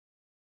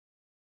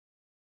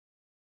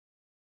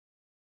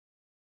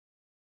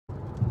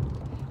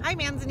Hi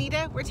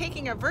Manzanita, we're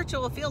taking a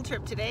virtual field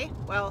trip today.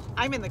 Well,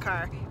 I'm in the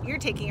car, you're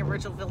taking a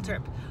virtual field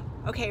trip.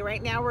 Okay,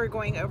 right now we're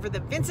going over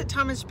the Vincent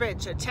Thomas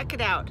Bridge, so check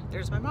it out.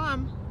 There's my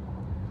mom.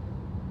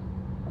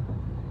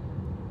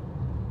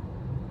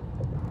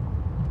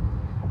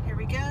 Here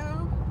we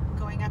go,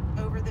 going up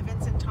over the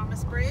Vincent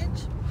Thomas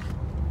Bridge.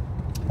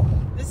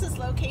 This is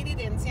located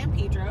in San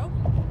Pedro,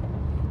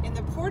 in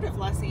the Port of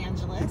Los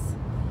Angeles.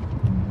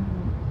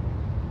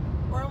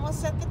 We're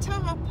almost at the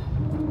top.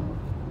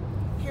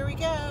 Here we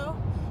go.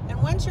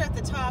 And once you're at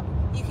the top,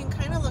 you can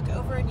kind of look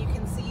over and you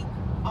can see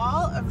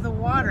all of the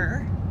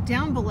water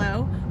down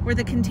below where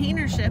the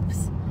container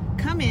ships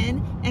come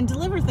in and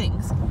deliver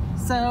things.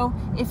 So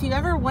if you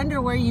ever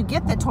wonder where you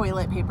get the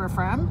toilet paper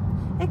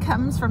from, it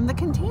comes from the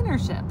container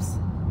ships.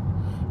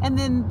 And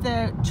then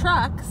the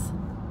trucks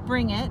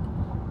bring it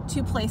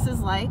to places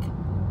like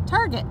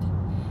Target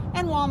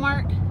and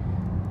Walmart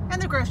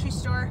and the grocery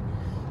store.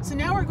 So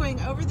now we're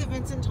going over the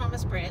Vincent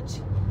Thomas Bridge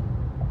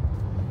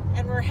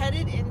and we're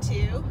headed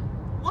into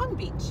Long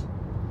Beach.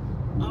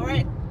 All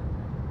right,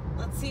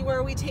 let's see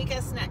where we take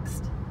us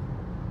next.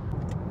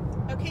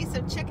 Okay,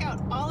 so check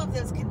out all of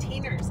those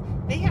containers.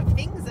 They have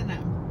things in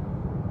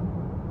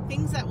them.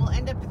 Things that will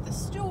end up at the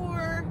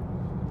store,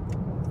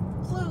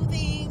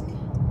 clothing,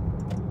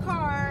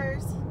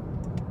 cars.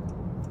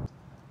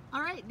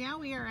 All right, now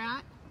we are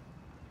at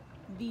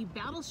the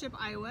Battleship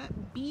Iowa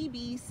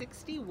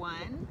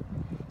BB-61.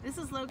 This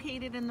is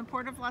located in the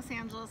Port of Los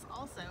Angeles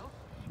also.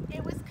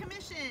 It was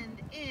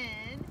commissioned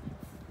in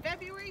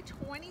February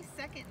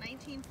 22nd,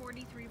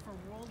 1943 for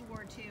World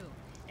War II,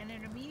 and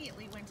it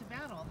immediately went to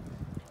battle.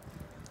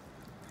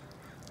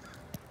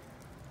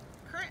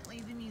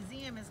 Currently, the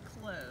museum is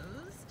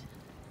closed,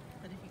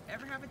 but if you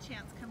ever have a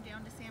chance, come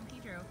down to San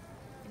Pedro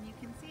and you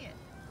can see it.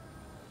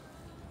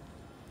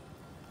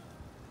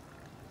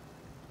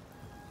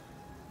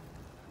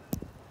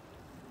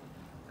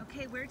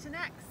 Okay, where to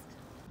next?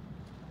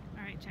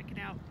 All right, check it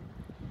out.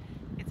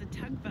 It's a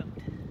tugboat.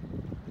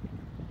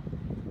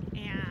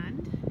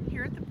 And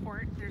here at the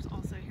port,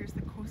 here's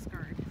the Coast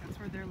Guard. That's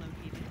where they're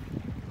located.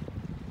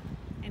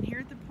 And here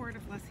at the Port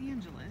of Los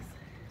Angeles,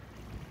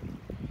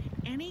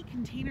 any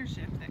container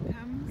ship that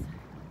comes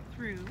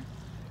through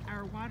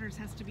our waters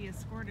has to be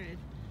escorted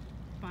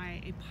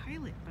by a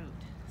pilot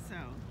boat. So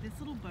this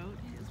little boat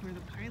is where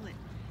the pilot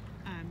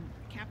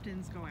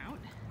captains go out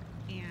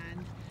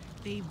and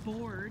they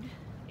board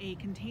a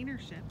container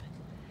ship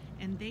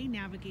and they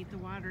navigate the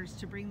waters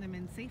to bring them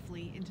in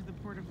safely into the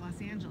Port of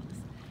Los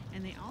Angeles.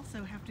 And they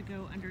also have to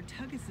go under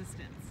tug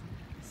assistance.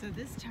 So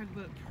this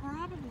tugboat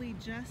probably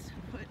just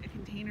put a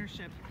container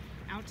ship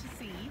out to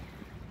sea.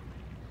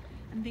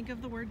 And think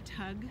of the word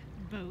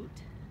tugboat.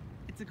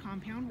 It's a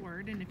compound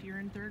word, and if you're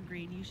in 3rd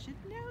grade, you should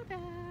know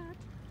that.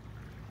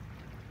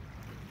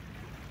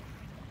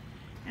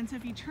 And so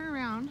if you turn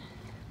around,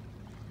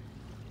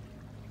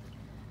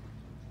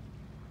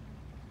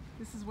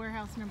 this is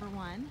warehouse number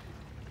 1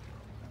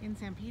 in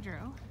San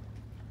Pedro.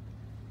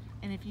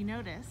 And if you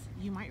notice,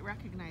 you might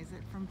recognize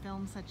it from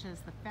films such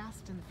as The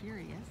Fast and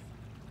Furious.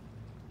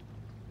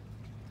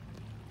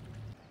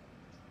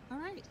 All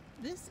right,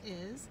 this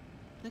is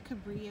the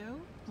Cabrillo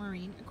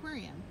Marine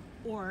Aquarium,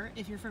 or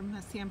if you're from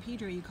San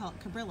Pedro, you call it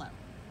Cabrillo.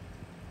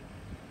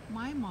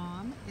 My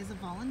mom is a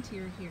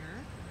volunteer here.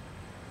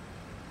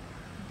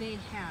 They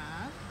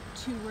have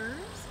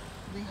tours,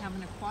 they have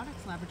an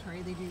aquatics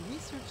laboratory, they do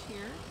research here,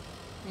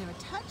 they have a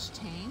touch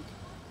tank,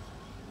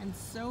 and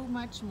so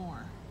much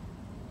more.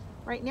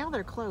 Right now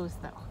they're closed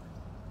though.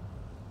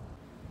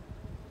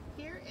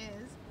 Here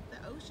is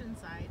the ocean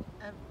side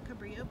of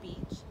Cabrillo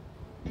Beach,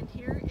 and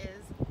here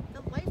is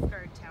the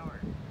lifeguard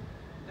tower.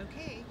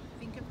 Okay,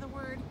 think of the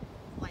word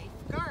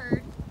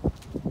lifeguard.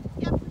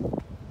 Yep,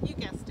 you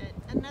guessed it,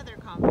 another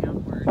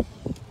compound word.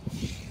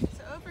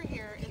 So over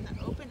here in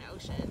the open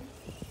ocean,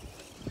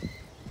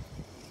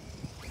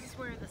 this is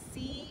where the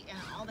sea and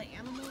all the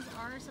animals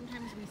are.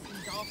 Sometimes we see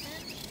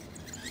dolphins.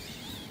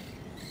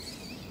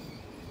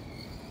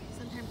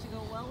 Sometimes you go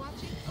whale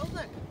watching. Oh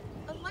look,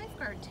 a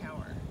lifeguard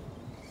tower.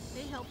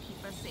 They help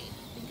keep us safe.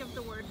 Think of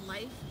the word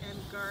life and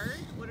guard.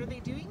 What are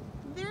they doing?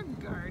 They're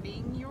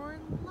guarding your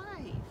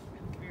life.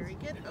 Very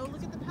good. Oh,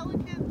 look at the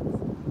pelicans.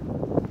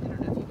 I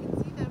don't know if you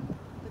can see them,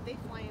 but they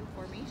fly in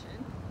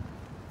formation.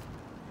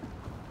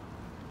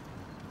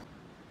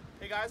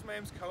 Hey guys, my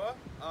name's Koa.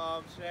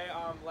 Today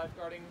I'm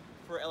lifeguarding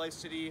for LA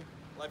City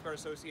Lifeguard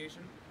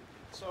Association.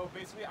 So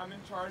basically I'm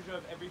in charge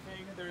of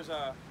everything. There's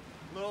a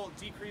little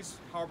decreased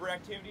harbor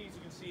activity, as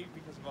you can see,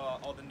 because of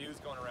all the news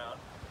going around.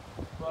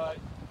 But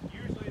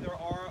usually there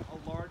are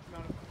a large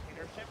amount of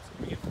container ships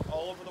coming in from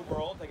all over the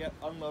world that get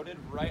unloaded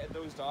right at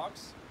those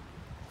docks.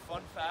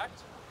 Fun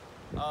fact,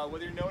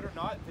 whether you know it or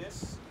not,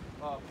 this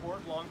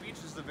port, Long Beach,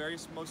 is the very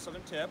most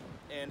southern tip,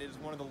 and it is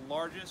one of the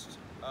largest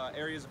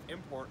areas of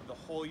import of the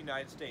whole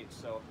United States.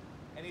 So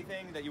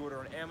anything that you order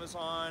on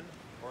Amazon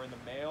or in the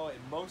mail, it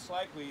most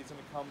likely is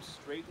going to come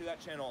straight through that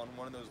channel on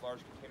one of those large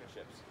container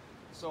ships.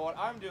 So what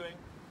I'm doing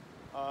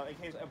in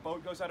case a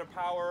boat goes out of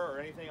power or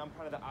anything. I'm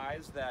kind of the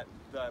eyes that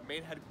the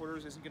main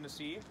headquarters isn't going to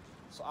see.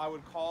 So I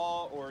would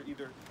call, or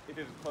either if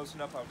it was close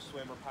enough, I would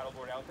swim or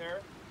paddleboard out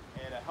there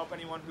and help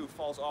anyone who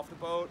falls off the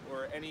boat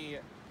or any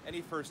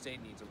first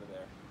aid needs over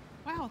there.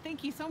 Wow,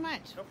 thank you so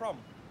much. No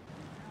problem.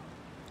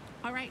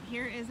 All right,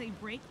 here is a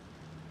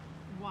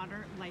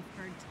breakwater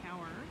lifeguard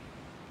tower.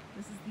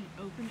 This is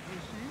the open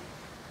ocean.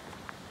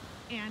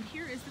 And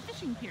here is the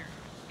fishing pier.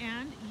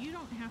 And you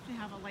don't have to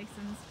have a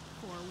license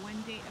for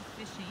 1 day of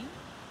fishing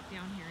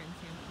down here in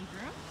San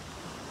Pedro.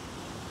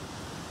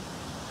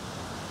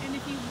 And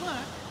if you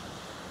look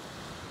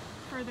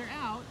further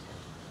out,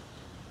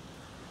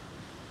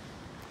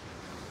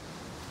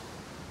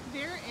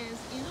 there is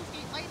Angel's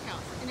Gate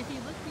Lighthouse. And if you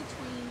look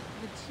between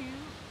the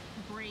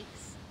two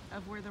breaks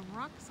of where the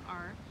rocks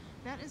are,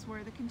 that is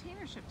where the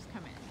container ships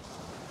come in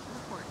to the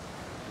port.